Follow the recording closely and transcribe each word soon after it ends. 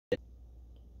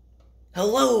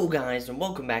Hello guys and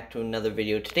welcome back to another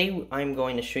video. Today I'm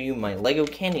going to show you my Lego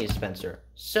candy dispenser.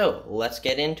 So let's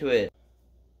get into it.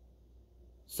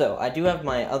 So I do have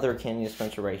my other candy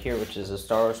dispenser right here, which is a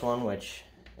Star Wars one, which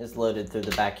is loaded through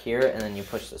the back here, and then you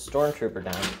push the Stormtrooper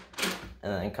down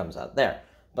and then it comes out there.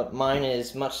 But mine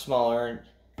is much smaller,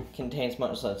 contains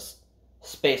much less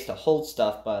space to hold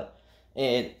stuff, but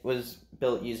it was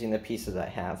built using the pieces I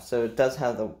have. So it does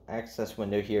have the access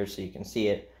window here so you can see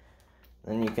it.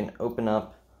 Then you can open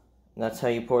up. That's how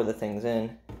you pour the things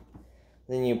in.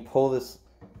 Then you pull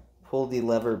the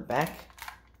lever back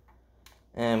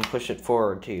and push it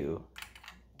forward to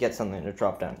get something to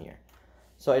drop down here.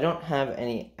 So I don't have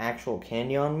any actual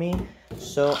candy on me,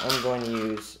 so I'm going to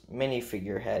use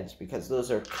minifigure heads because those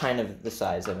are kind of the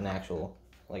size of an actual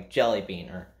like jelly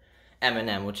bean or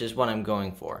M&M, which is what I'm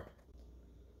going for.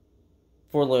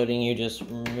 For loading, you just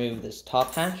remove this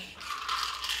top hatch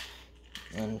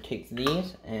and take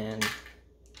these and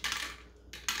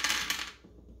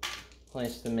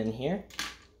place them in here.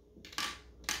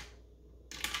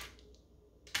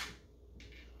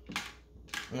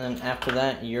 And then after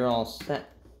that, you're all set.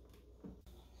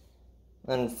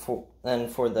 Then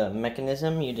for the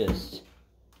mechanism, you just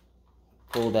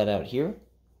pull that out here,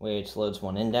 which loads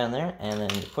one in down there, and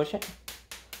then you push it,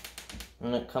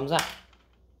 and it comes out.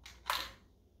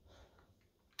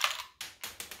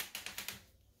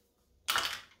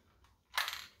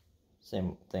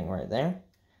 Same thing right there,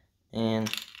 and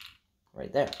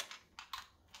right there.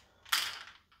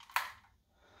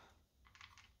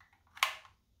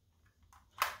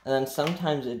 And then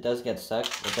sometimes it does get stuck,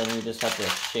 but then you just have to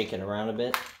shake it around a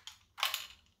bit,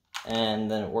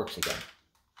 and then it works again.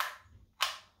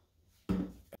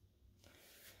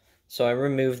 So I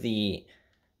removed the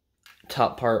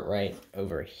top part right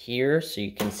over here so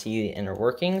you can see the inner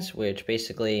workings, which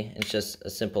basically it's just a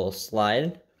simple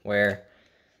slide where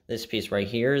this piece right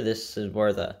here, this is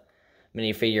where the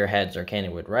minifigure heads or candy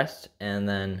would rest, and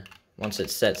then once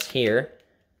it sets here,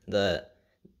 the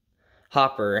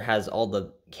hopper has all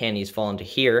the candies fall into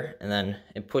here, and then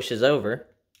it pushes over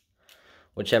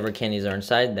whichever candies are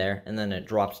inside there, and then it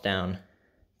drops down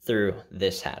through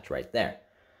this hatch right there.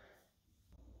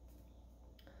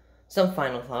 Some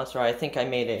final thoughts are I think I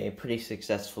made a pretty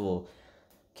successful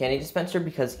candy dispenser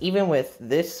because even with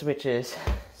this, which is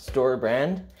store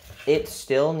brand, it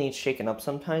still needs shaken up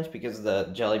sometimes because of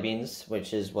the jelly beans,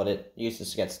 which is what it uses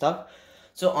to get stuck.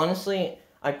 So honestly,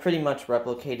 I pretty much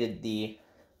replicated the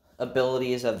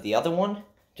abilities of the other one,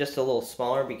 just a little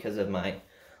smaller because of my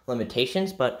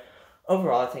limitations, but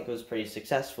overall I think it was pretty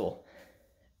successful.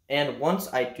 And once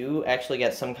I do actually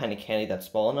get some kind of candy that's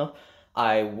small enough,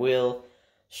 I will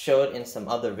show it in some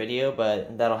other video,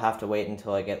 but that'll have to wait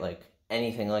until I get like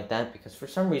anything like that because for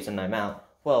some reason I'm out.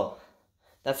 Well,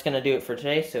 that's going to do it for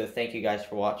today, so thank you guys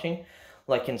for watching.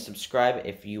 Like and subscribe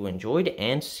if you enjoyed,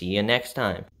 and see you next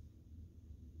time.